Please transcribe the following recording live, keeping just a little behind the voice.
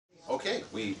Okay,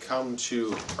 we come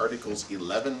to Articles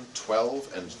 11,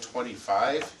 12, and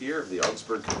 25 here of the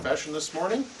Augsburg Confession this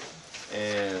morning.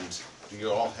 And do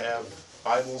you all have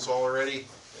Bibles already?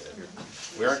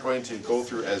 We aren't going to go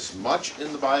through as much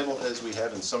in the Bible as we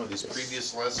have in some of these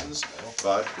previous lessons,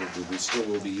 but we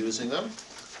still will be using them.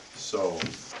 So,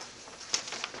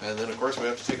 and then of course we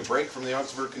have to take a break from the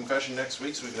Augsburg Confession next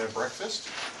week so we can have breakfast.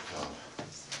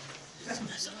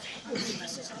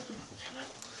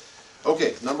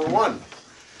 Okay, number one,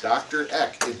 Dr.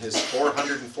 Eck in his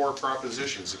 404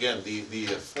 propositions. Again, the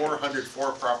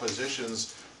 404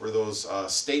 propositions were those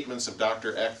statements of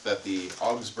Dr. Eck that the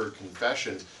Augsburg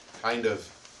Confession kind of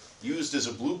used as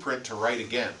a blueprint to write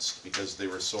against, because they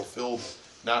were so filled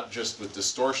not just with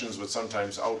distortions but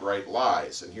sometimes outright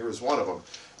lies. And here was one of them.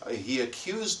 He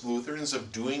accused Lutherans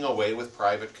of doing away with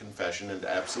private confession and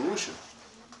absolution.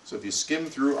 So if you skim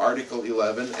through Article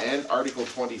 11 and Article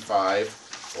 25,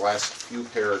 the last few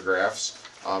paragraphs,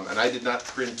 and I did not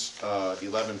print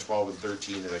 11, 12, and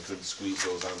 13, and I couldn't squeeze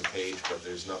those on the page, but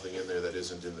there's nothing in there that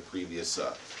isn't in the previous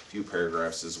few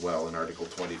paragraphs as well in Article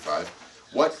 25.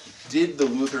 What did the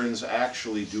Lutherans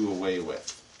actually do away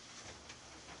with?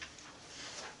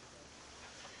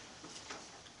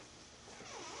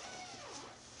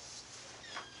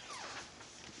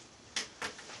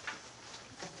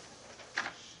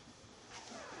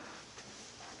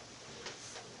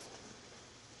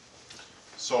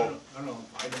 So, I don't know,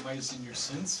 itemizing your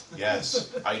sins? Yes,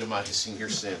 itemizing your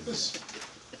sins.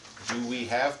 Do we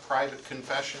have private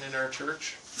confession in our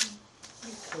church?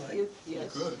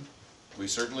 Yes. Good. We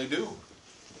certainly do.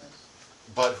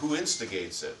 But who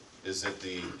instigates it? Is it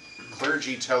the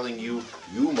clergy telling you,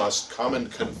 you must come and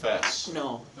confess?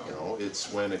 No. You know,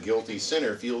 it's when a guilty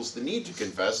sinner feels the need to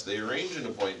confess, they arrange an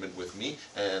appointment with me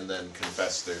and then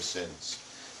confess their sins.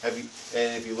 And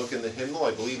if you look in the hymnal, I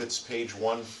believe it's page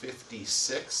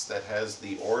 156 that has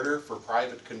the order for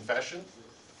private confession.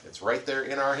 It's right there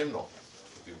in our hymnal,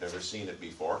 if you've never seen it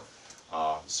before.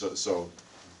 So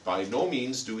by no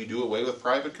means do we do away with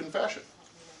private confession.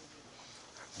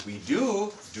 We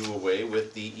do away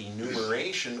with the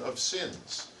enumeration of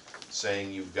sins,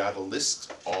 saying you've got to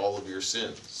list all of your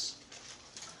sins.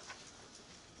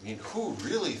 I mean, who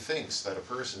really thinks that a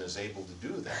person is able to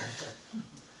do that?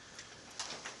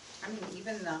 I mean,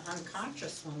 even the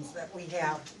unconscious ones that we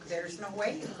have, there's no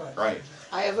way you could. Right.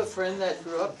 I have a friend that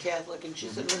grew up Catholic, and she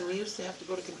said when we used to have to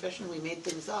go to confession, we made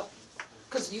things up.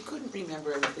 Because you couldn't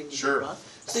remember everything you Sure. did wrong.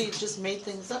 So you just made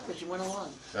things up as you went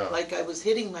along. Yeah. Like I was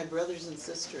hitting my brothers and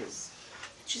sisters.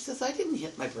 She says, I didn't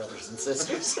hit my brothers and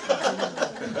sisters.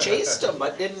 Chased them,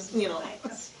 but didn't, you know.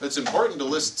 It's important to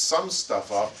list some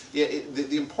stuff off. Yeah,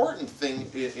 the important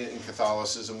thing in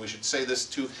Catholicism, we should say this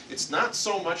too, it's not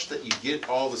so much that you get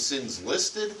all the sins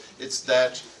listed, it's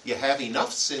that you have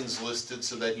enough sins listed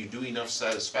so that you do enough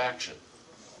satisfaction.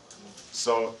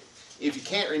 So if you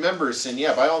can't remember a sin,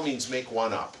 yeah, by all means make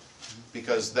one up.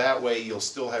 Because that way you'll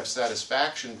still have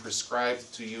satisfaction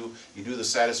prescribed to you. You do the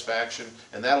satisfaction,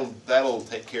 and that'll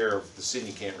take care of the sin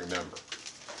you can't remember.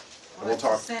 Well, We'll it's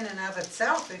talk. a sin in of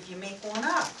itself if you make one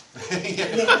up. Yeah,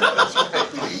 that's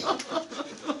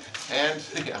right. And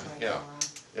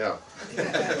yeah.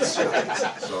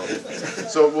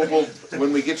 So we'll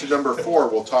when we get to number 4,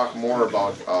 we'll talk more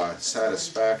about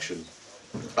satisfaction.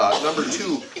 Number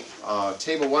 2,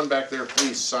 table 1 back there,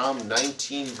 please. Psalm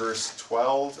 19, verse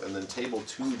 12, and then table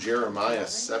 2, Jeremiah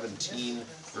 17,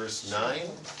 verse 9.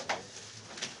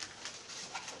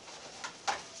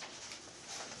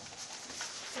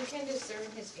 Who can discern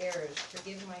his errors?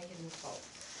 Forgive my hidden faults.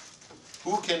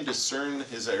 Who can discern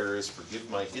his errors? Forgive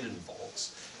my hidden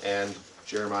faults. And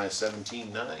Jeremiah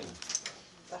 17, 9.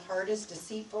 The heart is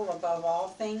deceitful above all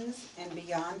things and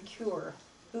beyond cure.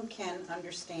 Who can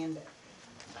understand it?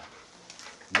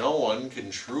 No one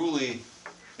can truly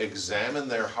examine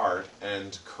their heart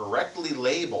and correctly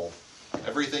label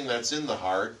everything that's in the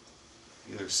heart,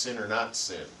 either sin or not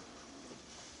sin.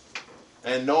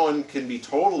 And no one can be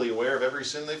totally aware of every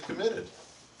sin they've committed.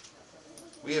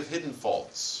 We have hidden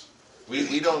faults.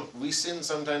 We sin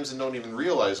sometimes and don't even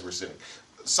realize we're sinning.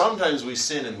 Sometimes we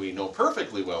sin and we know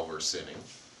perfectly well we're sinning,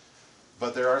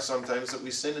 but there are some times that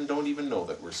we sin and don't even know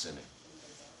that we're sinning.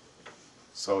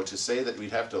 So to say that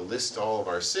we'd have to list all of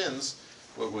our sins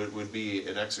would be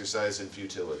an exercise in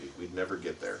futility. We'd never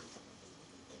get there.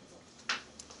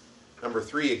 Number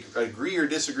 3, agree or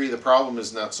disagree, the problem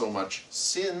is not so much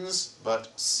sins, but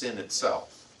sin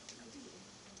itself.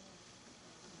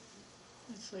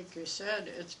 It's like you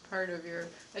said, it's part of your,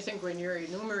 I think when you're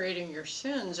enumerating your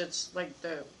sins, it's like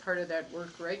the part of that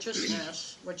work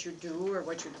righteousness, what you do or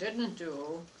what you didn't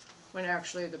do, when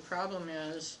actually the problem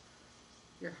is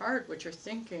your heart, what you're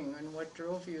thinking, and what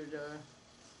drove you to,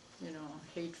 you know,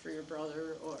 hate for your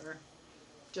brother or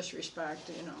disrespect,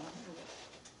 you know,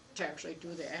 to actually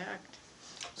do the act.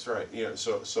 That's right. You know,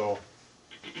 so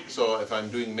if I'm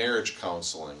doing marriage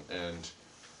counseling and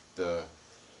the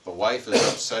wife is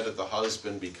upset at the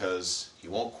husband because he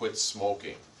won't quit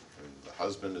smoking, and the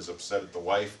husband is upset at the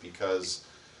wife because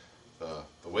the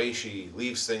way she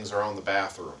leaves things around the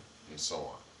bathroom, and so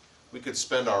on. We could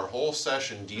spend our whole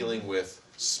session dealing with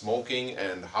smoking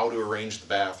and how to arrange the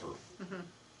bathroom.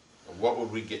 And what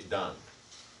would we get done?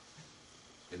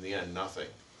 In the end, nothing.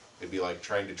 It'd be like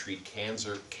trying to treat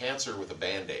cancer with a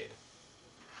Band-Aid.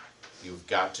 You've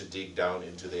got to dig down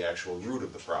into the actual root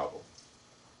of the problem.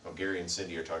 Now, Gary and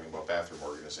Cindy are talking about bathroom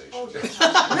organization.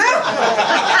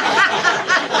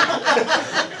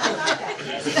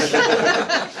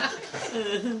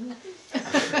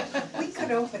 We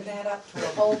could open that up to a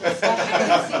whole discussion.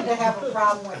 We seem to have a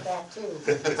problem with that too.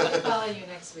 I'll follow you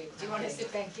next week. Do you want to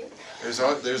sit back here? There's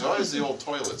always the old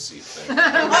toilet seat thing.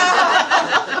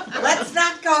 Let's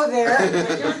not go there. In the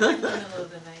middle of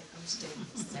the night, I'm staying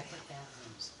in separate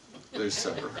bathrooms. There's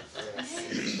separate.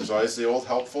 There's always the old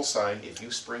helpful sign, if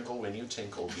you sprinkle when you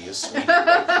tinkle, be a sweetie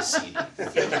like the seedy.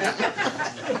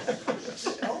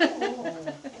 Oh.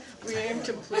 We aim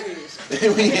to please.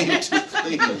 We aim to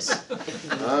please.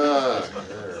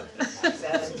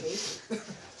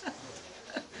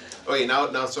 Okay,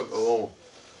 now so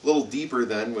a little deeper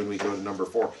then when we go to number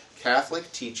 4.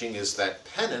 Catholic teaching is that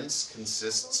penance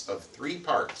consists of 3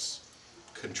 parts: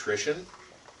 contrition,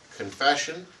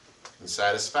 confession, and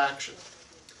satisfaction.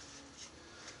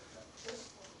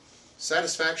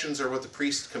 Satisfactions are what the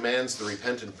priest commands the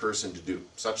repentant person to do.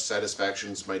 Such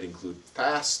satisfactions might include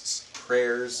fasts,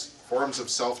 prayers, forms of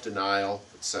self-denial,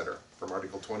 etc. From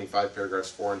Article 25,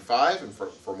 paragraphs 4 and 5, and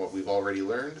from what we've already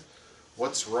learned,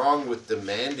 what's wrong with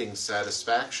demanding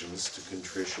satisfactions to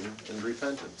contrition and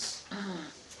repentance?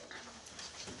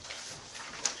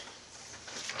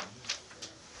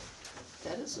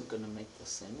 That isn't going to make the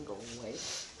sin go away.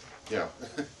 Yeah.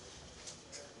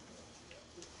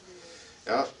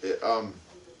 Yeah.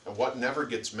 And what never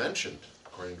gets mentioned,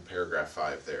 according to paragraph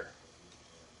 5 there?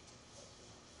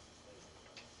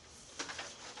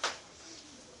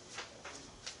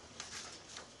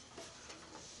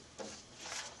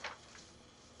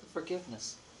 The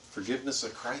forgiveness. Forgiveness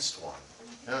that Christ won.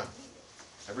 Yeah.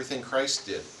 Everything Christ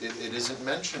did, it isn't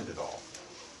mentioned at all.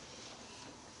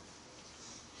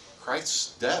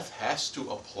 Christ's death has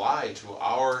to apply to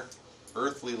our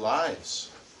earthly lives.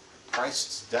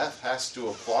 Christ's death has to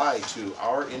apply to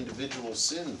our individual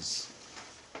sins.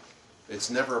 It's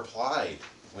never applied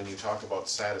when you talk about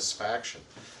satisfaction.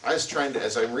 I was trying to,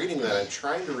 as I'm reading that, I'm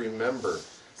trying to remember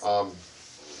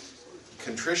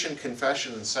contrition,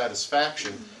 confession, and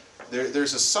satisfaction.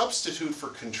 There's a substitute for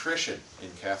contrition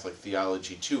in Catholic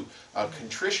theology too.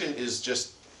 Contrition is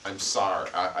just, I'm sorry.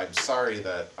 I'm sorry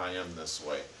that I am this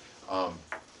way.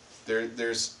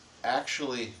 There's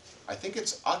actually, I think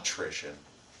it's attrition.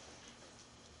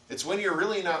 It's when you're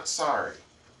really not sorry.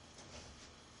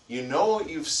 You know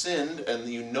you've sinned and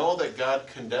you know that God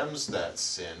condemns that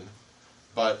sin,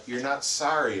 but you're not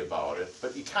sorry about it.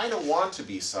 But you kind of want to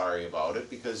be sorry about it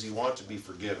because you want to be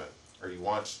forgiven, or you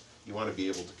want to be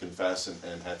able to confess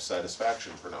and have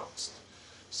satisfaction pronounced.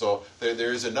 So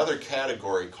there's another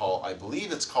category called, I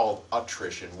believe it's called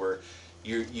attrition, where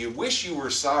you wish you were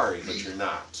sorry, but you're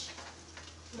not.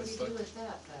 What do you do with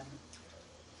that then?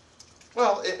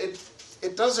 Well,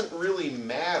 it doesn't really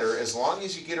matter as long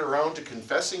as you get around to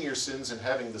confessing your sins and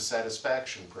having the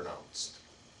satisfaction pronounced.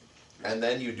 And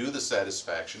then you do the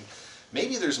satisfaction.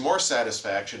 Maybe there's more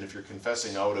satisfaction if you're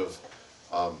confessing out of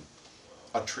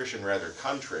attrition rather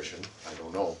contrition. I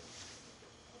don't know.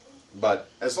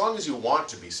 But as long as you want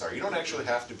to be sorry, you don't actually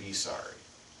have to be sorry.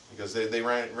 Because they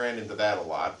ran into that a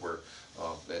lot, where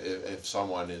if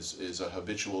someone is a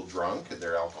habitual drunk and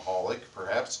they're alcoholic,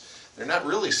 perhaps, they're not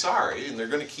really sorry and they're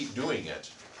going to keep doing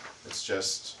it. It's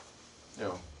just,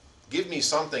 give me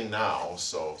something now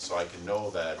so I can know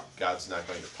that God's not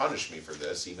going to punish me for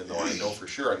this, even though I know for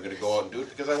sure I'm going to go out and do it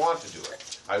because I want to do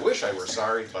it. I wish I were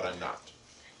sorry, but I'm not.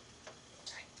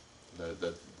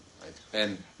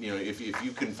 And if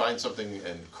you can find something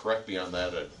and correct me on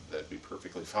that, that'd be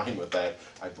perfectly fine with that.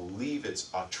 I believe it's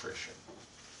attrition.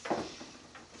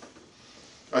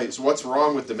 All right, so what's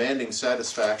wrong with demanding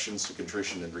satisfactions to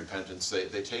contrition and repentance?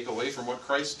 They take away from what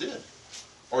Christ did.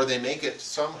 Or they make it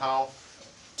somehow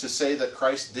to say that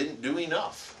Christ didn't do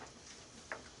enough.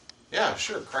 Yeah,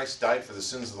 sure, Christ died for the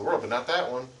sins of the world, but not that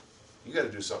one. You got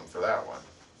to do something for that one.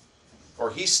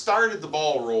 Or he started the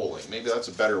ball rolling. Maybe that's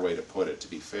a better way to put it, to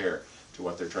be fair. to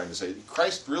what they're trying to say.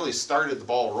 Christ really started the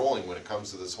ball rolling when it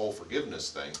comes to this whole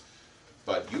forgiveness thing,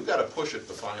 but you've got to push it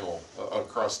the final,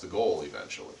 across the goal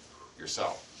eventually,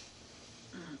 yourself.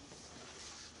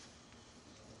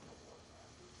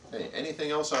 Hey,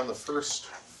 anything else on the first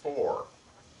four?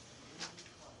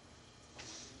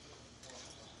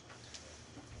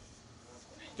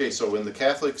 Okay, so when the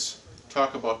Catholics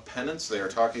talk about penance, they are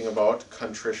talking about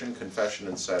contrition, confession,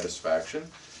 and satisfaction.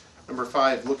 Number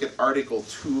 5, look at Article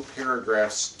 2,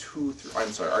 paragraphs 2 through,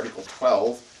 I'm sorry, Article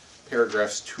 12,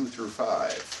 paragraphs 2 through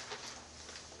 5.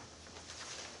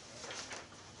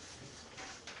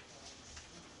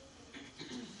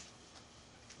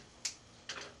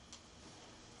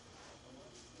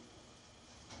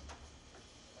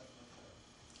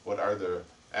 What are the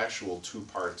actual two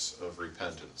parts of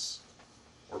repentance?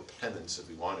 Or penance, if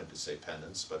we wanted to say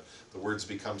penance, but the words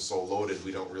become so loaded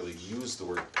we don't really use the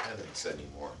word penance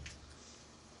anymore.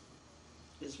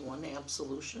 Is one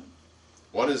absolution?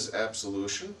 One is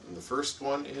absolution, and the first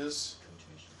one is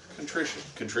contrition.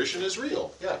 Contrition is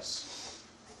real, yes.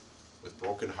 With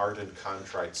broken heart and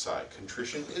contrite sigh.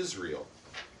 Contrition is real.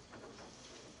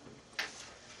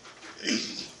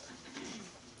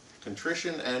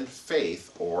 Contrition and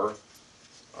faith, or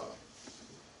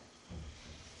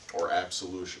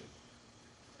absolution.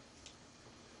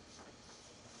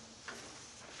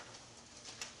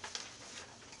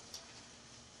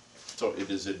 So it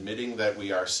is admitting that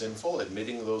we are sinful,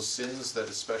 admitting those sins that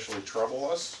especially trouble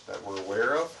us, that we're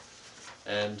aware of,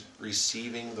 and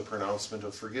receiving the pronouncement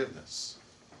of forgiveness.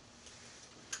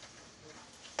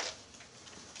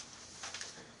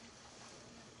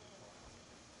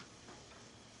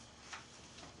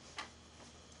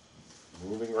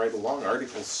 Moving right along,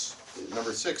 Articles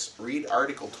number 6. Read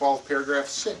Article 12, paragraph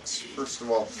 6. First of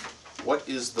all, what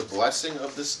is the blessing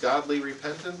of this godly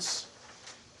repentance?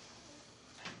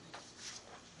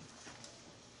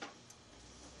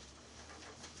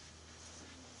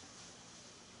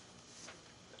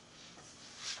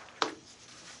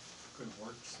 Good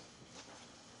works.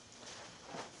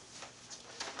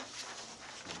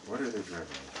 What are they driving at?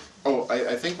 Oh,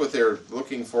 I think what they're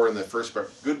looking for in the first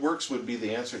part, good works would be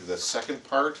the answer to the second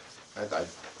part.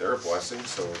 They're a blessing,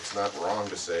 so it's not wrong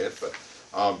to say it, but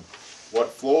what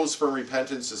flows from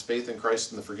repentance is faith in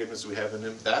Christ and the forgiveness we have in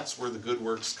Him. That's where the good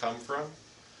works come from.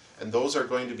 And those are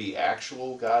going to be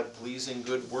actual God-pleasing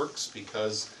good works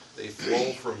because they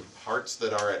flow from hearts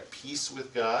that are at peace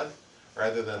with God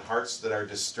rather than hearts that are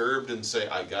disturbed and say,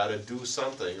 I gotta do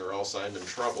something or else I'm in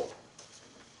trouble.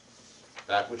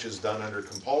 That which is done under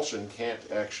compulsion can't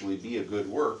actually be a good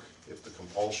work if the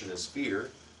compulsion is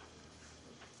fear.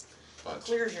 But,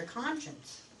 Clears your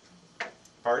conscience.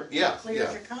 pardon? Yeah,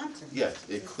 Clears your conscience. yeah,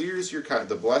 it clears your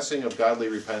the blessing of godly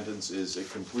repentance is it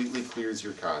completely clears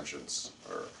your conscience.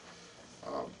 Or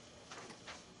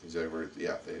these are words,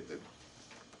 yeah, they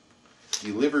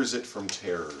delivers it from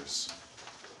terrors.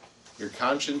 Your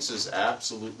conscience is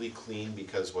absolutely clean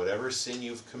because whatever sin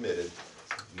you've committed,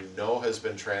 you know has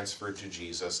been transferred to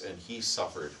Jesus, and He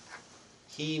suffered.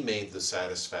 He made the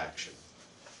satisfaction.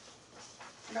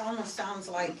 It almost sounds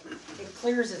like it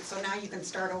clears it, so now you can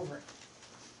start over it.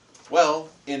 Well,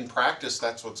 in practice,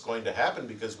 that's what's going to happen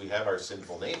because we have our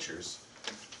sinful natures.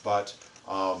 But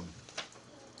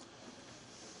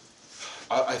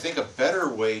I think a better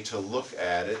way to look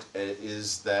at it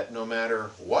is that no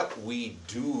matter what we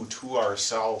do to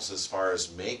ourselves as far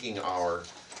as making our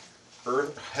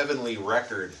heavenly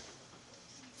record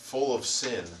full of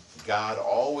sin, God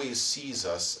always sees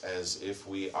us as if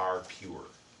we are pure.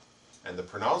 And the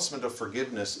pronouncement of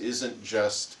forgiveness isn't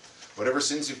just whatever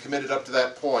sins you've committed up to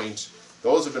that point,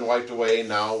 those have been wiped away.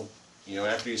 Now,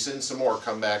 after you sin some more,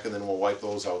 come back and then we'll wipe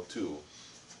those out too.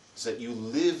 It's that you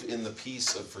live in the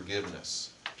peace of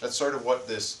forgiveness. That's sort of what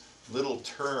this little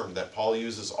term that Paul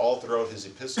uses all throughout his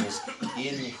epistles,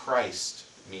 in Christ,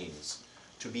 means.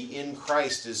 To be in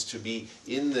Christ is to be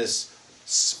in this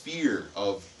sphere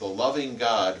of the loving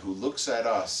God who looks at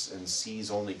us and sees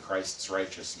only Christ's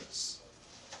righteousness.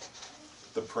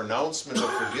 The pronouncement of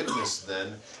forgiveness,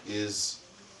 then, is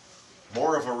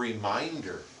more of a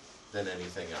reminder than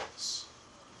anything else.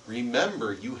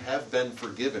 Remember, you have been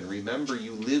forgiven. Remember,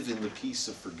 you live in the peace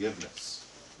of forgiveness.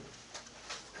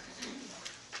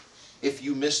 If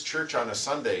you miss church on a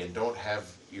Sunday and don't have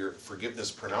your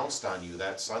forgiveness pronounced on you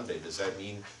that Sunday, does that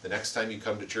mean the next time you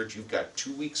come to church you've got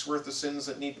 2 weeks worth of sins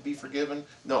that need to be forgiven?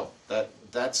 No,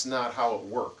 that's not how it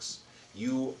works.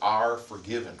 You are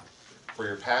forgiven. For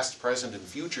your past, present, and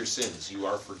future sins, you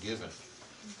are forgiven.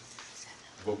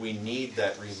 But we need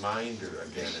that reminder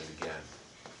again and again.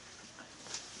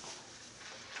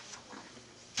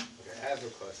 Okay, I have a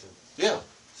question. Yeah.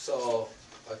 So,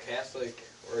 a Catholic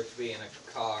were to be in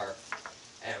a car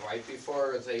and right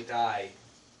before they die,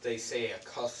 they say a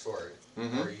cuss word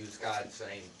or use God's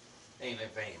name in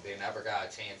vain, they never got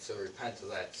a chance to repent of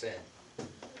that sin.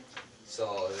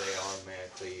 So they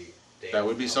automatically... That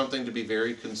would be something to be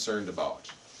very concerned about.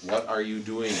 What are you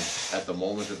doing at the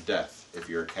moment of death if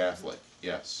you're a Catholic?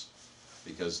 Yes.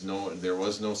 Because there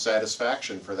was no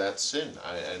satisfaction for that sin,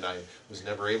 and I was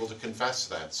never able to confess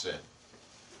that sin.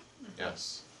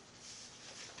 Yes.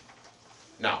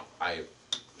 Now, I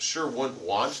sure wouldn't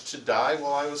want to die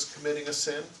while I was committing a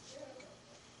sin,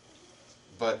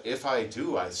 but if I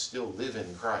do, I still live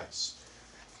in Christ.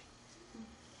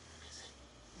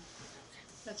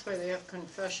 That's why they have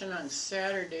confession on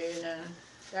Saturday, and then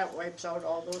that wipes out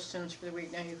all those sins for the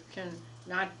week. Now you can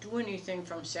not do anything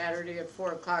from Saturday at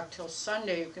 4 o'clock till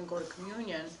Sunday. You can go to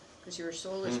communion because your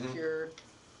soul is pure,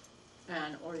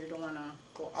 or you don't want to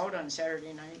go out on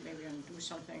Saturday night, maybe and do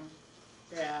something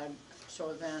bad.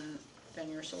 So then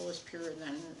your soul is pure, and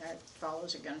then that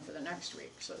follows again for the next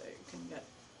week, so that you can get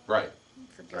Right.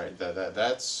 forgiven. Right.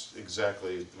 That's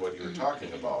exactly what you were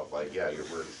talking about. Like, yeah,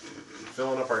 we're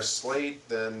filling up our slate,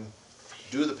 then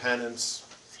do the penance,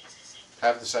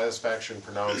 have the satisfaction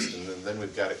pronounced, and then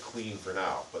we've got it clean for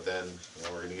now. But then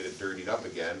we're going to get it dirtied up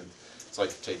again. It's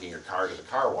like taking your car to the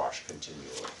car wash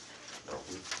continually.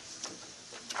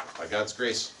 By God's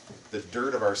grace, the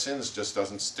dirt of our sins just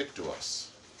doesn't stick to us.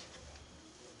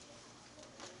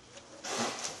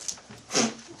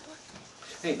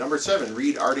 Hey, number 7,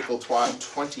 read Article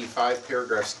 25,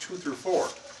 paragraphs 2 through 4.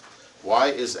 Why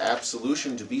is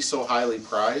absolution to be so highly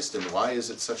prized, and why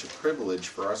is it such a privilege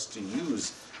for us to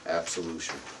use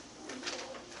absolution?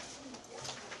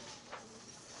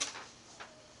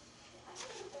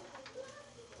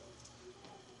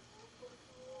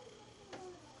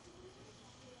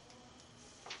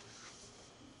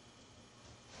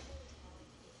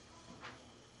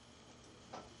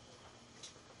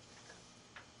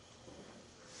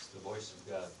 Voice of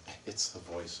God. It's the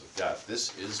voice of God.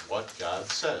 This is what God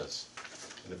says.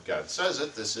 And if God says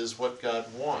it, this is what God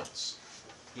wants.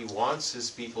 He wants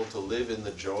His people to live in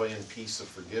the joy and peace of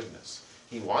forgiveness.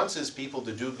 He wants His people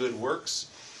to do good works,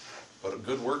 but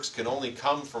good works can only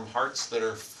come from hearts that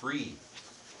are free.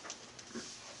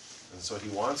 And so He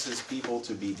wants His people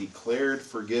to be declared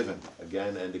forgiven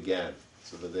again and again,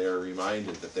 so that they are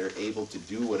reminded that they're able to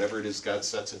do whatever it is God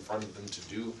sets in front of them to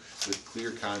do with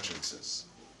clear consciences.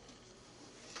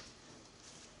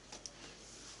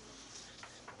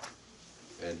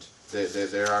 And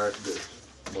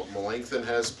Melanchthon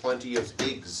has plenty of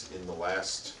digs in the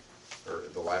last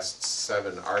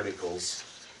 7 articles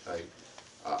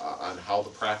on how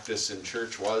the practice in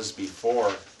church was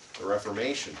before the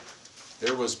Reformation.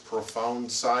 There was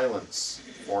profound silence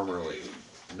formerly.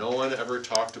 No one ever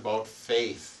talked about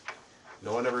faith.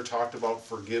 No one ever talked about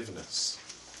forgiveness.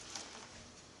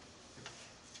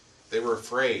 They were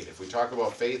afraid. If we talk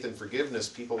about faith and forgiveness,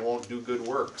 people won't do good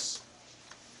works.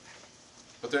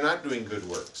 But they're not doing good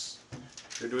works.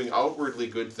 They're doing outwardly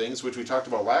good things, which we talked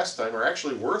about last time, are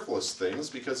actually worthless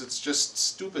things because it's just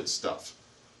stupid stuff.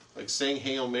 Like saying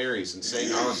Hail Marys and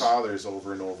saying Our Fathers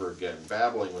over and over again,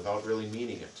 babbling without really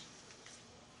meaning it.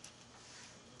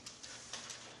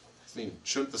 I mean,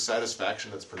 shouldn't the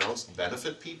satisfaction that's pronounced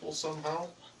benefit people somehow?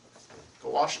 Go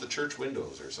wash the church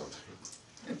windows or something.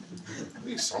 It'd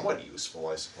be somewhat useful,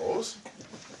 I suppose.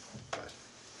 But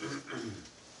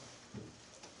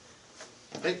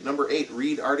okay, number 8,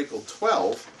 read Article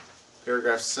 12,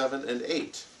 paragraphs 7 and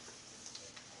 8.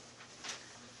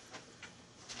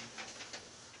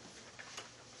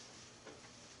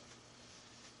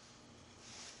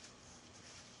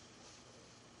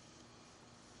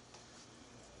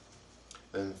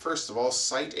 Then first of all,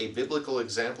 cite a biblical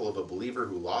example of a believer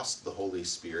who lost the Holy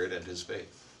Spirit and his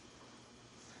faith.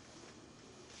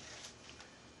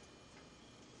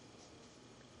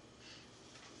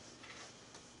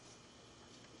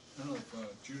 I don't know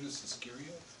if Judas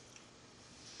Iscariot.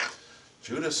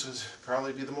 Judas would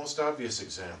probably be the most obvious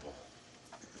example.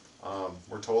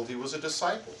 We're told he was a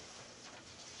disciple.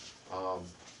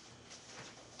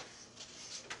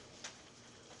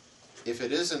 If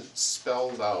it isn't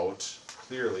spelled out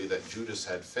clearly that Judas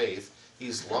had faith,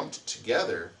 he's lumped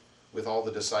together with all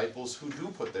the disciples who do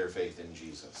put their faith in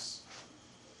Jesus.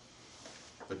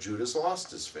 But Judas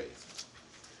lost his faith.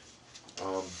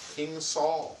 King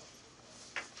Saul.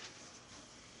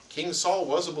 King Saul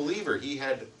was a believer. He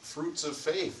had fruits of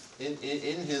faith in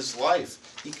his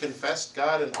life. He confessed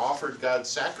God and offered God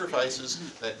sacrifices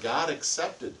that God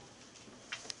accepted.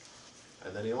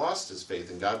 And then he lost his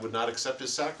faith, and God would not accept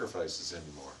his sacrifices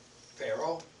anymore.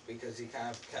 Pharaoh, because he kind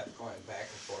of kept going back and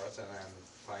forth, and then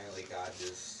finally God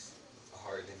just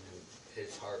hardened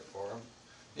his heart for him.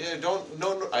 Yeah,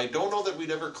 I don't know that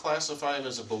we'd ever classify him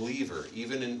as a believer.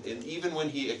 Even when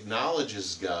he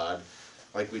acknowledges God,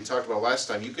 like we talked about last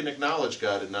time, you can acknowledge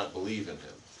God and not believe in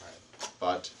him.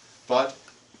 Right. But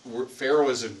Pharaoh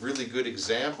is a really good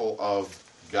example of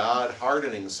God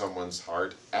hardening someone's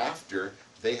heart after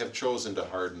they have chosen to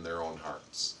harden their own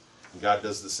hearts. And God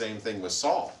does the same thing with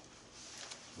Saul.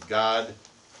 God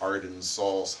hardens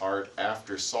Saul's heart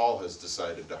after Saul has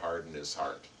decided to harden his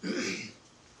heart.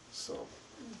 So.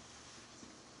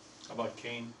 How about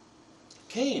Cain?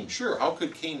 Cain, sure. How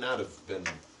could Cain not have been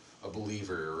a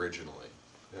believer originally?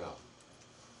 Yeah.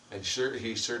 And sure,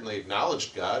 he certainly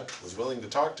acknowledged God, was willing to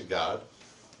talk to God,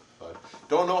 but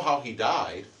don't know how he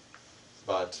died.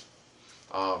 But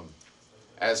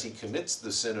as he commits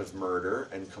the sin of murder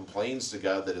and complains to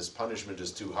God that his punishment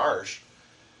is too harsh,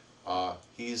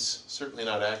 he's certainly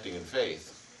not acting in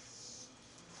faith.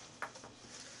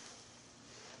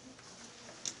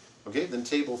 Okay, then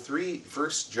table 3, 1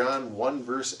 John 1,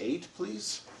 verse 8,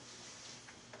 please.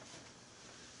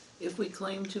 If we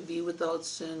claim to be without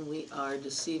sin, we are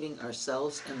deceiving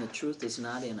ourselves, and the truth is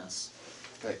not in us.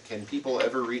 Okay, can people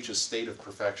ever reach a state of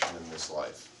perfection in this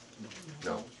life?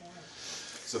 No.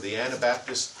 So the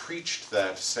Anabaptists preached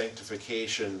that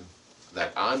sanctification,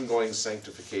 that ongoing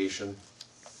sanctification,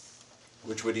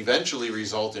 which would eventually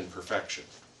result in perfection.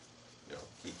 You know,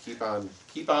 keep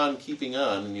on keeping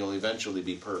on, and you'll eventually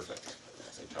be perfect,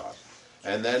 they taught.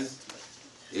 And then,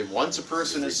 if once a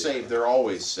person is saved, they're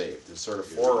always saved. They're sort of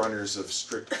forerunners of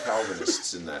strict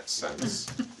Calvinists in that sense.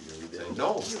 Say,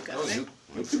 no,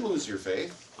 you can lose your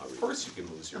faith. Of course you can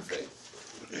lose your faith.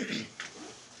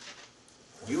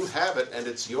 You have it, and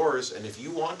it's yours, and if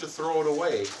you want to throw it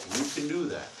away, you can do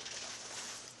that.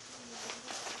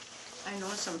 I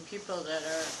know some people that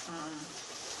are,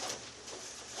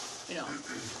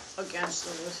 against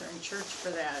the Lutheran Church for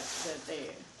that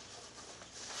they,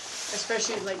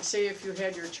 especially like say if you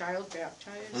had your child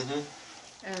baptized,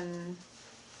 Mm-hmm.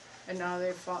 and now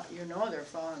they're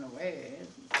falling away.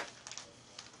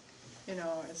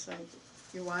 It's like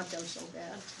you want them so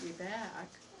bad to be back.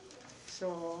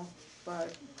 So,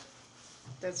 but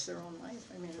that's their own life.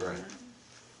 I mean, Right.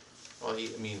 Well,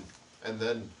 and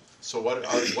then, so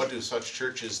what do such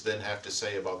churches then have to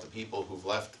say about the people who've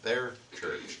left their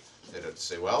church? They'd have to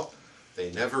say, well,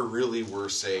 they never really were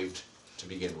saved to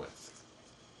begin with.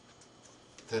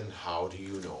 Then how do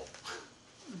you know?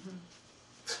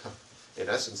 Mm-hmm. In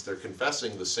essence, they're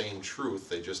confessing the same truth,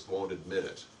 they just won't admit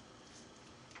it.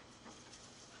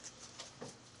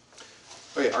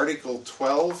 Okay, Article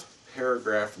 12,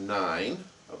 paragraph 9,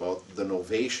 about the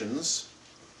novations.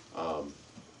 And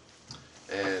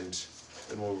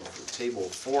then we'll table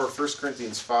 4, 1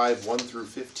 Corinthians 5, 1 through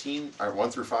 15, or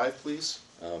 1 through 5, please.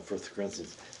 1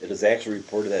 Corinthians, it is actually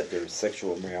reported that there is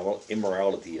sexual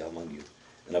immorality among you,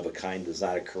 and of a kind does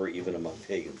not occur even among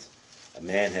pagans. A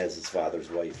man has his father's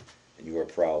wife, and you are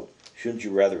proud. Shouldn't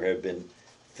you rather have been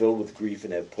filled with grief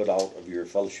and have put out of your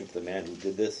fellowship the man who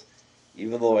did this?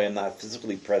 Even though I am not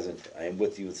physically present, I am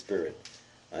with you in spirit.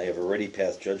 I have already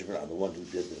passed judgment on the one who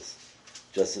did this,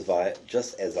 just as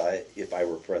if I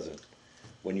were present.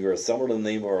 When you are assembled in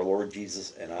the name of our Lord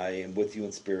Jesus, and I am with you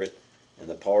in spirit, and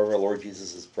the power of our Lord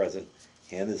Jesus is present,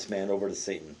 hand this man over to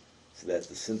Satan, so that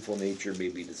the sinful nature may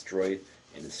be destroyed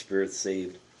and his spirit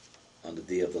saved on the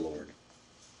day of the Lord.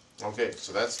 Okay,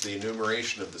 so that's the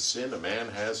enumeration of the sin. A man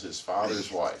has his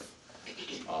father's wife.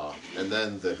 And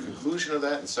then the conclusion of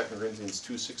that in 2 Corinthians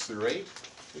 2, 6 through 8,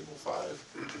 table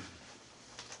 5.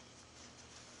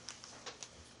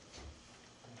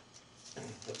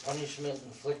 The punishment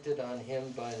inflicted on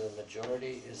him by the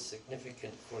majority is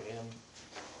significant for him.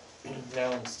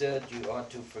 Now instead you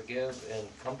ought to forgive and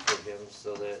comfort him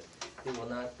so that he will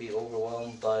not be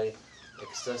overwhelmed by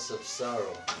excessive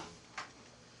sorrow.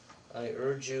 I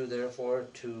urge you therefore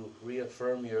to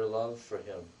reaffirm your love for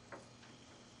him.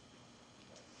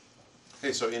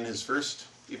 Okay, so in his first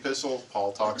epistle,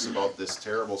 Paul talks about this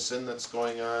terrible sin that's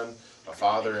going on, a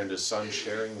father and his son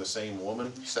sharing the same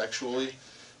woman sexually,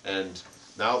 and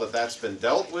now that that's been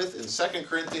dealt with, in 2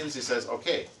 Corinthians he says,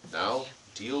 okay, now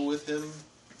deal with him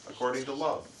according to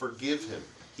love. Forgive him.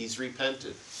 He's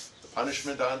repented. The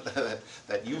punishment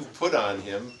that you've put on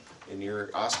him in your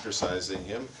ostracizing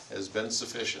him has been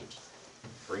sufficient.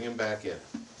 Bring him back in.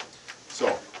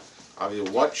 So,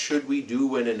 what should we do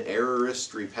when an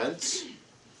errorist repents?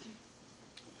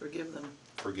 Forgive them.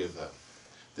 Forgive them.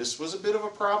 This was a bit of a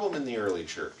problem in the early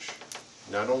church.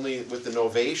 Not only with the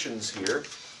novations here,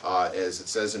 as it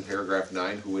says in paragraph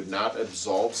 9, who would not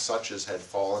absolve such as had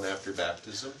fallen after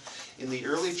baptism. In the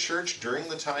early church, during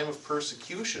the time of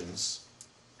persecutions,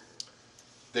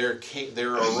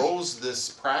 there arose this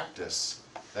practice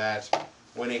that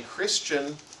when a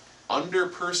Christian under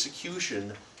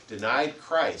persecution denied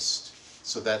Christ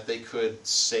so that they could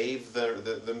save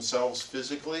themselves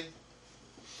physically,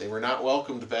 they were not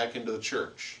welcomed back into the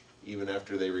church, even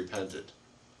after they repented.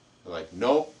 They're like,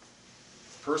 nope,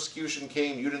 persecution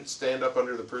came, you didn't stand up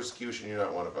under the persecution, you're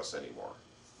not one of us anymore.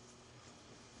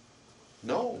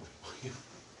 No.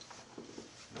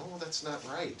 No, that's not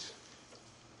right.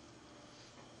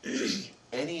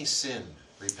 Any sin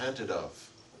repented of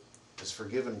is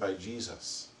forgiven by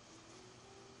Jesus.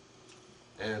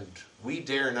 And we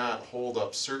dare not hold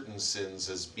up certain sins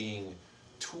as being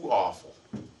too awful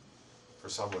for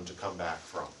someone to come back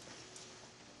from.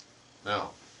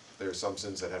 Now, there are some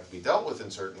sins that have to be dealt with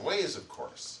in certain ways, of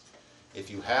course.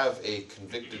 If you have a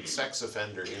convicted sex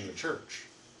offender in the church,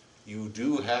 you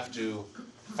do have to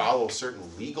follow certain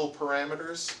legal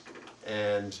parameters,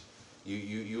 and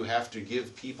you have to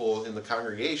give people in the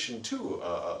congregation too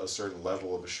a certain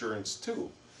level of assurance too.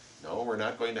 No, we're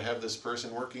not going to have this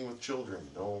person working with children.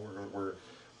 No,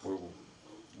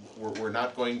 we're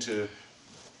not going to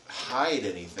hide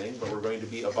anything, but we're going to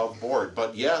be above board.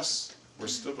 But yes, we're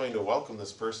still going to welcome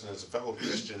this person as a fellow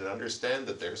Christian and understand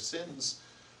that their sins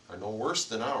are no worse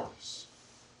than ours.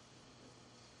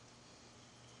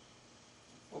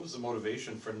 What was the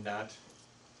motivation for not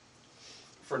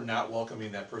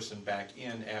welcoming that person back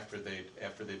in after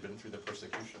they'd been through the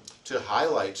persecution? To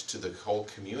highlight to the whole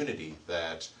community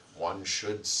that one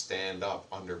should stand up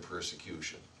under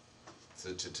persecution.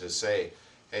 To say,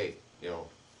 hey,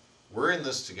 we're in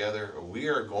this together. We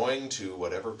are going to,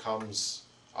 whatever comes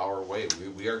our way,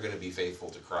 we are going to be faithful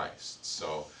to Christ.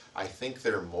 So I think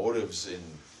their motives in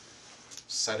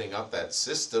setting up that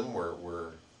system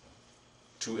were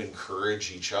to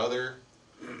encourage each other,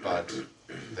 but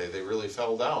they really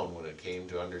fell down when it came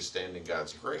to understanding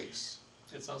God's grace.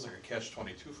 It sounds like a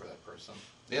catch-22 for that person.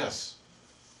 Yes.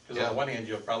 Because on the one hand,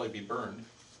 you'll probably be burned,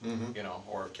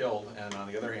 or killed, and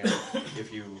on the other hand,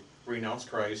 if you renounce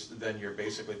Christ, then you're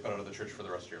basically put out of the church for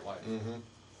the rest of your life. Mm-hmm.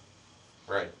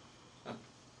 Right. Huh.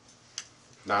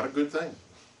 Not a good thing.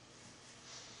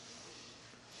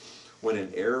 When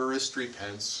an errorist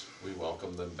repents, we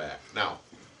welcome them back. Now,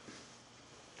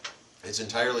 it's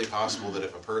entirely possible that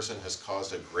if a person has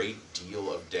caused a great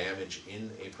deal of damage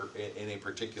in a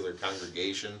particular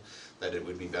congregation, that it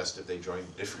would be best if they joined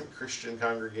a different Christian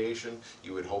congregation.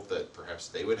 You would hope that perhaps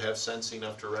they would have sense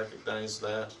enough to recognize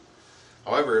that.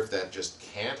 However, if that just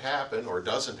can't happen or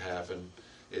doesn't happen,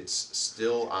 it's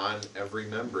still on every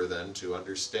member then to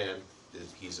understand that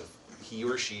he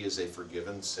or she is a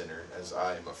forgiven sinner, as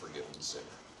I am a forgiven sinner.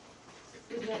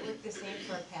 Would that work the same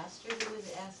for a pastor who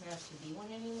was asked not to be one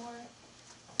anymore?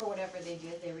 For whatever they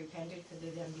did, they repented, could they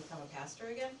then become a pastor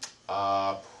again?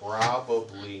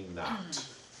 Probably not.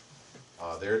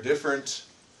 There are different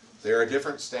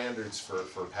standards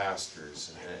for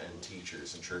pastors and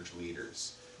teachers and church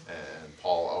leaders, and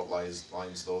Paul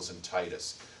outlines those in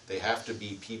Titus. They have to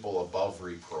be people above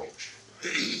reproach.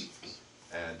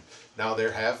 And now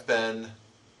there have been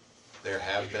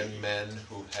men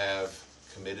who have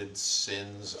committed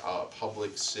sins,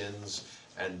 public sins,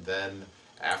 and then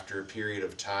after a period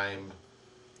of time,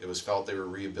 it was felt they were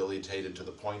rehabilitated to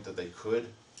the point that they could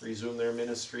resume their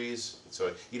ministries.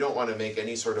 So you don't want to make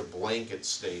any sort of blanket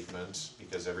statement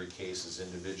because every case is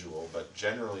individual, but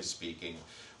generally speaking,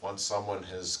 once someone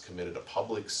has committed a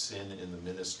public sin in the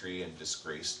ministry and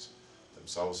disgraced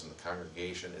themselves in the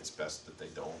congregation, it's best that they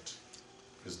don't,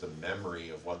 because the memory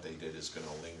of what they did is going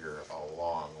to linger a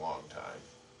long, long time.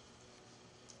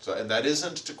 So, and that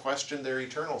isn't to question their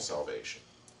eternal salvation.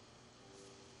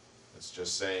 It's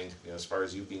just saying, as far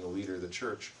as you being a leader of the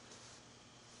church,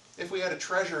 if we had a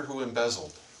treasurer who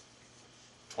embezzled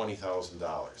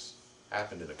 $20,000,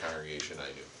 happened in a congregation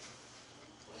I knew.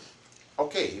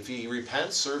 Okay, if he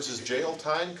repents, serves his jail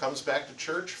time, comes back to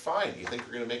church, fine. You think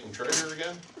we're going to make him treasurer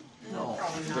again? No,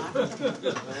 probably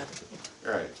not.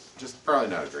 Right, just probably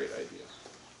not a great idea.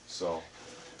 So.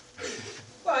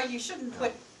 Well, you shouldn't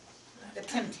put the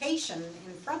temptation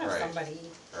in front of Right. somebody.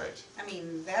 Right. I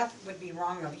mean, that would be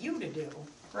wrong of you to do.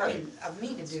 Right. I mean, of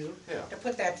me to do. Yeah. To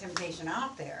put that temptation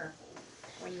out there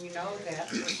when you know that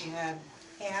person had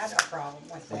a problem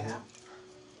with that.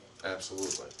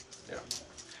 Absolutely, yeah.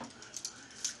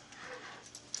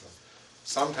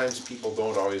 Sometimes people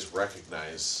don't always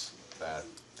recognize that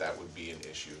that would be an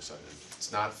issue. So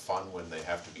it's not fun when they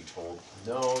have to be told,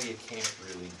 no, you can't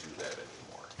really do that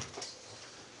anymore.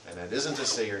 And that isn't to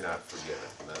say you're not forgiven.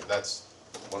 And that's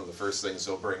one of the first things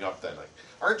they'll bring up then. Like,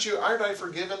 aren't I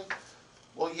forgiven?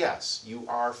 Well, yes, you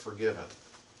are forgiven.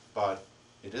 But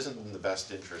it isn't in the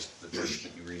best interest of the church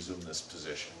that you resume this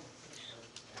position.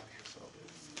 So.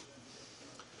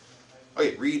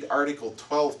 Okay, read Article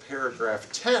 12,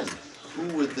 paragraph 10. Who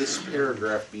would this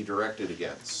paragraph be directed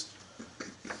against?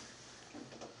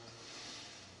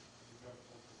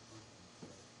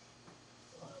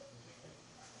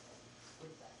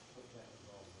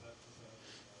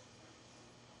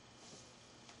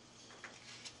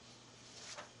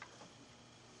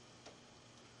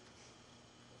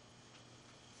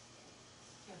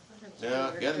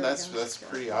 Yeah, again, that's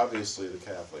pretty obviously the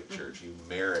Catholic Church. You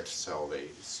merit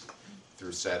salvation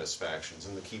through satisfactions,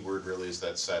 and the key word really is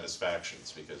that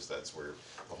satisfactions, because that's where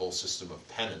the whole system of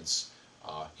penance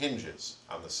hinges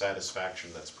on the satisfaction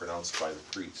that's pronounced by the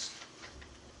priest.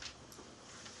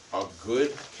 A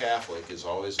good Catholic is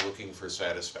always looking for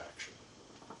satisfaction,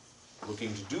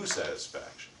 looking to do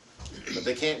satisfaction, but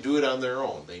they can't do it on their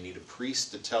own. They need a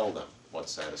priest to tell them what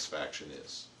satisfaction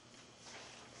is.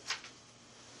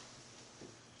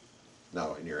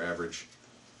 Now, in your average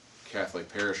Catholic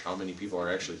parish, how many people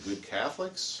are actually good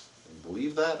Catholics and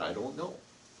believe that? I don't know.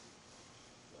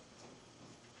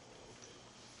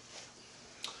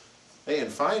 Hey,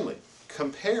 and finally,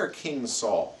 compare King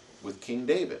Saul with King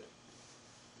David,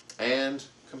 and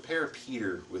compare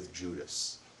Peter with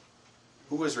Judas.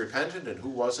 Who was repentant and who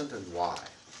wasn't, and why?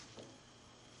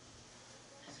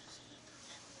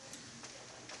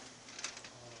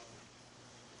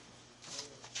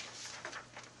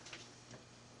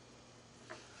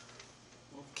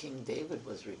 King David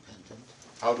was repentant.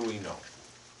 How do we know?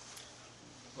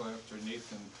 Well, after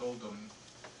Nathan told him,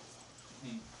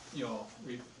 he,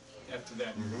 after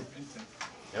that, he repented.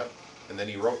 Yep. And then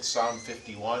he wrote Psalm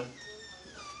 51,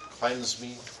 "Cleanse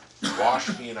me,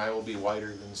 wash me, and I will be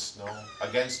whiter than snow.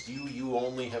 Against you, you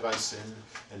only have I sinned,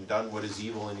 and done what is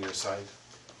evil in your sight."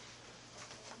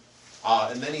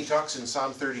 And then he talks in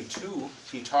Psalm 32,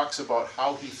 he talks about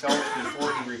how he felt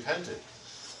before he repented.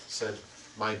 He said,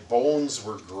 "My bones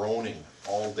were groaning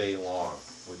all day long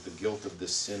with the guilt of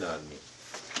this sin on me."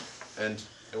 And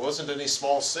it wasn't any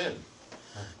small sin.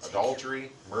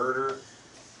 Adultery, murder,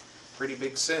 pretty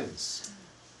big sins.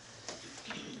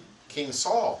 King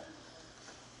Saul.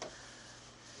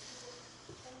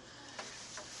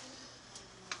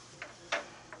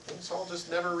 King Saul just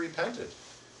never repented.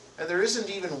 And there isn't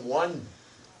even one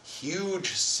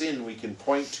huge sin we can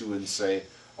point to and say,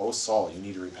 "Oh, Saul, you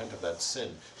need to repent of that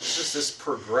sin." It's just this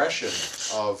progression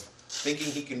of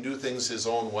thinking he can do things his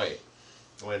own way.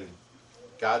 When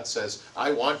God says,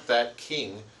 "I want that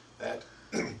king,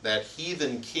 that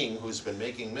heathen king who's been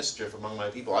making mischief among my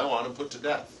people, I want him put to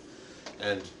death."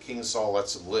 And King Saul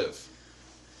lets him live.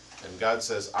 And God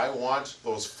says, "I want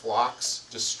those flocks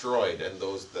destroyed, and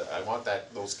I want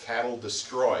those cattle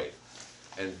destroyed."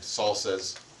 And Saul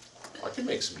says, "I can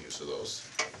make some use of those."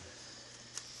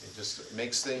 It just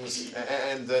makes things,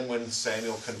 and then when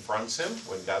Samuel confronts him,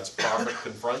 when God's prophet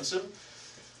confronts him,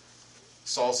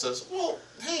 Saul says, "Well,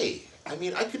 hey,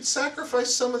 I could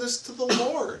sacrifice some of this to the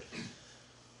Lord.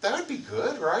 That would be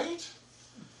good, right?"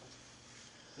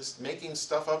 Just making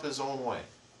stuff up his own way.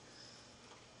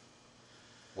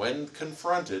 When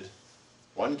confronted,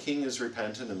 one king is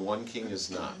repentant and one king is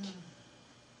not.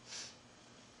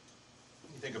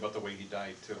 You think about the way he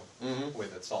died too, the way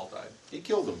that Saul died. He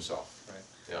killed himself. Right.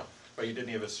 Yeah. But he didn't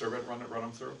have his servant run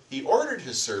him through? He ordered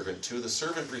his servant to, the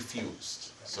servant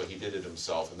refused. So he did it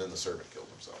himself, and then the servant killed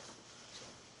himself.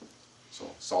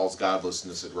 So Saul's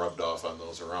godlessness had rubbed off on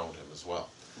those around him as well.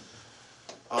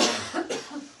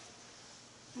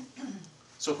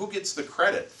 So who gets the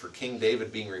credit for King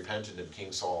David being repentant and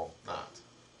King Saul not?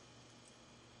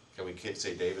 Can we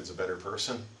say David's a better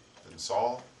person than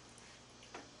Saul?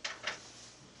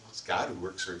 It's God who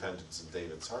works repentance in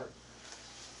David's heart.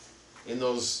 In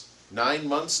those 9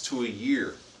 months to a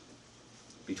year,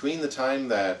 between the time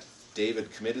that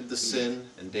David committed the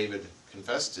sin and David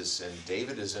confessed his sin,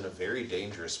 David is in a very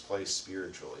dangerous place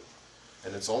spiritually.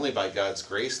 And it's only by God's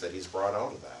grace that he's brought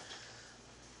out of that.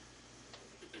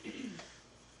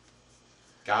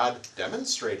 God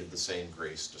demonstrated the same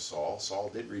grace to Saul. Saul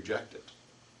did reject it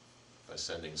by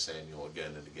sending Samuel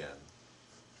again and again.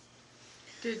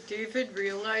 Did David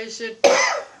realize it,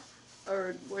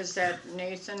 or was that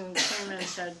Nathan came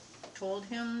and told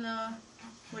him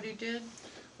what he did?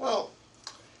 Well,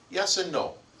 yes and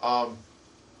no.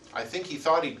 I think he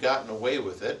thought he'd gotten away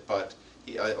with it, but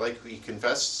like he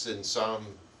confesses in Psalm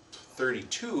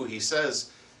 32, he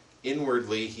says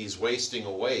inwardly he's wasting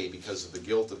away because of the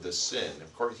guilt of this sin.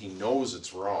 Of course, he knows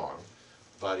it's wrong,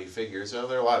 but he figures, there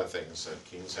are a lot of things that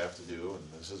kings have to do,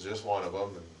 and this is just one of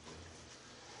them.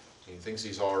 He thinks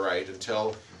he's all right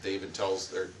until Nathan tells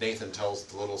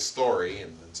the little story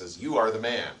and says, "You are the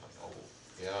man." Oh,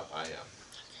 yeah, I am.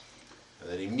 And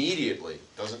then immediately,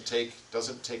 doesn't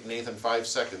take Nathan 5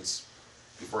 seconds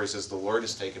before he says, "The Lord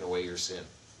has taken away your sin."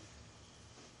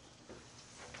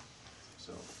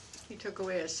 So. He took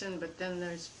away a sin, but then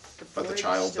there's the But boy the that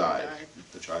child still died.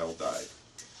 The child died.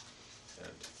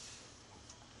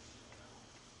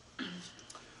 And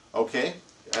okay,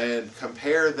 and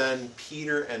compare then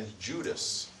Peter and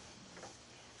Judas.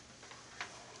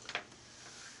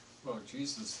 Well,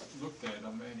 Jesus looked at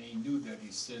him and he knew that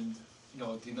he sinned,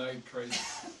 denied Christ.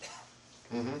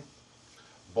 Mm-hmm.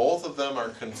 Both of them are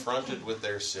confronted with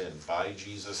their sin by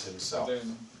Jesus himself.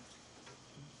 Then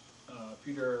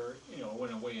Peter,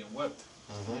 went away and wept.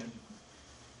 Mm-hmm. And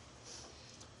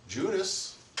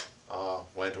Judas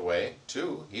went away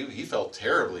too. He felt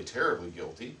terribly, terribly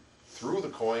guilty. Threw the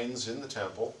coins in the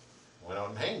temple, went out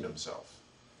and hanged himself.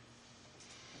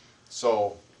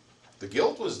 So the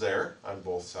guilt was there on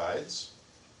both sides.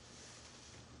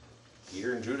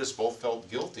 Peter and Judas both felt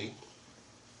guilty.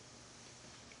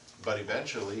 But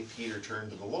eventually Peter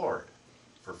turned to the Lord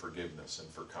for forgiveness and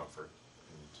for comfort.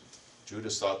 And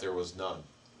Judas thought there was none.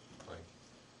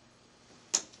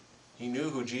 He knew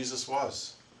who Jesus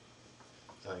was.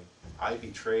 I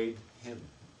betrayed him.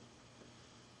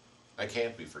 I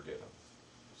can't be forgiven.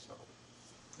 So.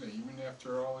 even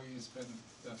after all he's been,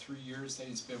 the 3 years that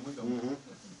he's been with him. Mm-hmm.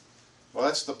 Well,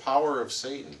 that's the power of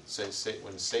Satan.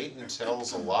 When Satan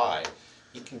tells a lie,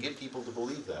 he can get people to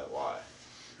believe that lie.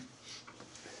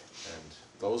 And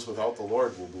those without the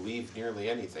Lord will believe nearly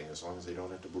anything as long as they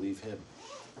don't have to believe him.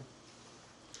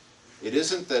 It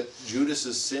isn't that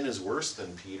Judas's sin is worse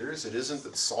than Peter's. It isn't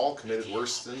that Saul committed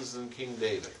worse sins than King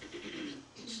David.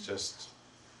 It's just,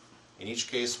 in each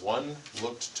case, one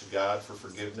looked to God for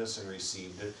forgiveness and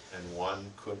received it, and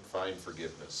one couldn't find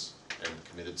forgiveness and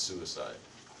committed suicide.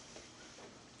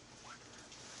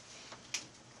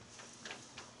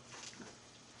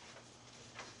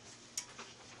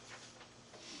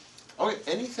 Okay,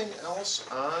 anything else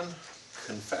on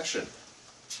confession,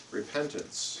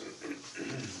 repentance?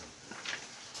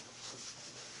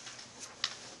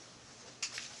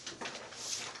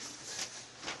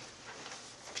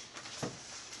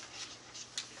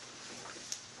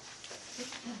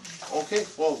 Okay,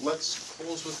 well, let's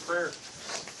close with prayer.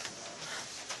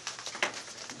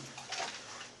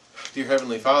 Dear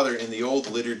Heavenly Father, in the old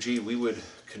liturgy, we would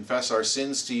confess our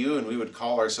sins to you and we would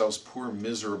call ourselves poor,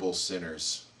 miserable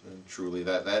sinners. And truly,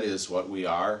 that is what we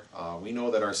are. We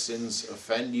know that our sins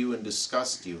offend you and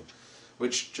disgust you,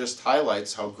 which just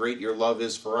highlights how great your love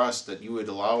is for us, that you would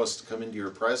allow us to come into your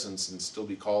presence and still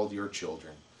be called your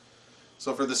children.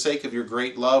 So for the sake of your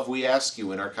great love, we ask you,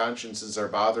 when our consciences are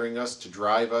bothering us, to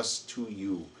drive us to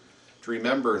you, to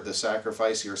remember the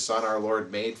sacrifice your Son, our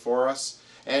Lord, made for us,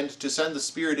 and to send the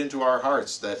Spirit into our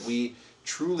hearts, that we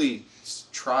truly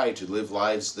try to live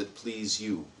lives that please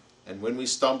you. And when we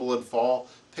stumble and fall,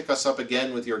 pick us up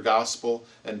again with your gospel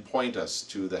and point us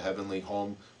to the heavenly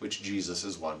home which Jesus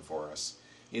has won for us.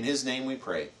 In his name we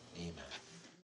pray. Amen.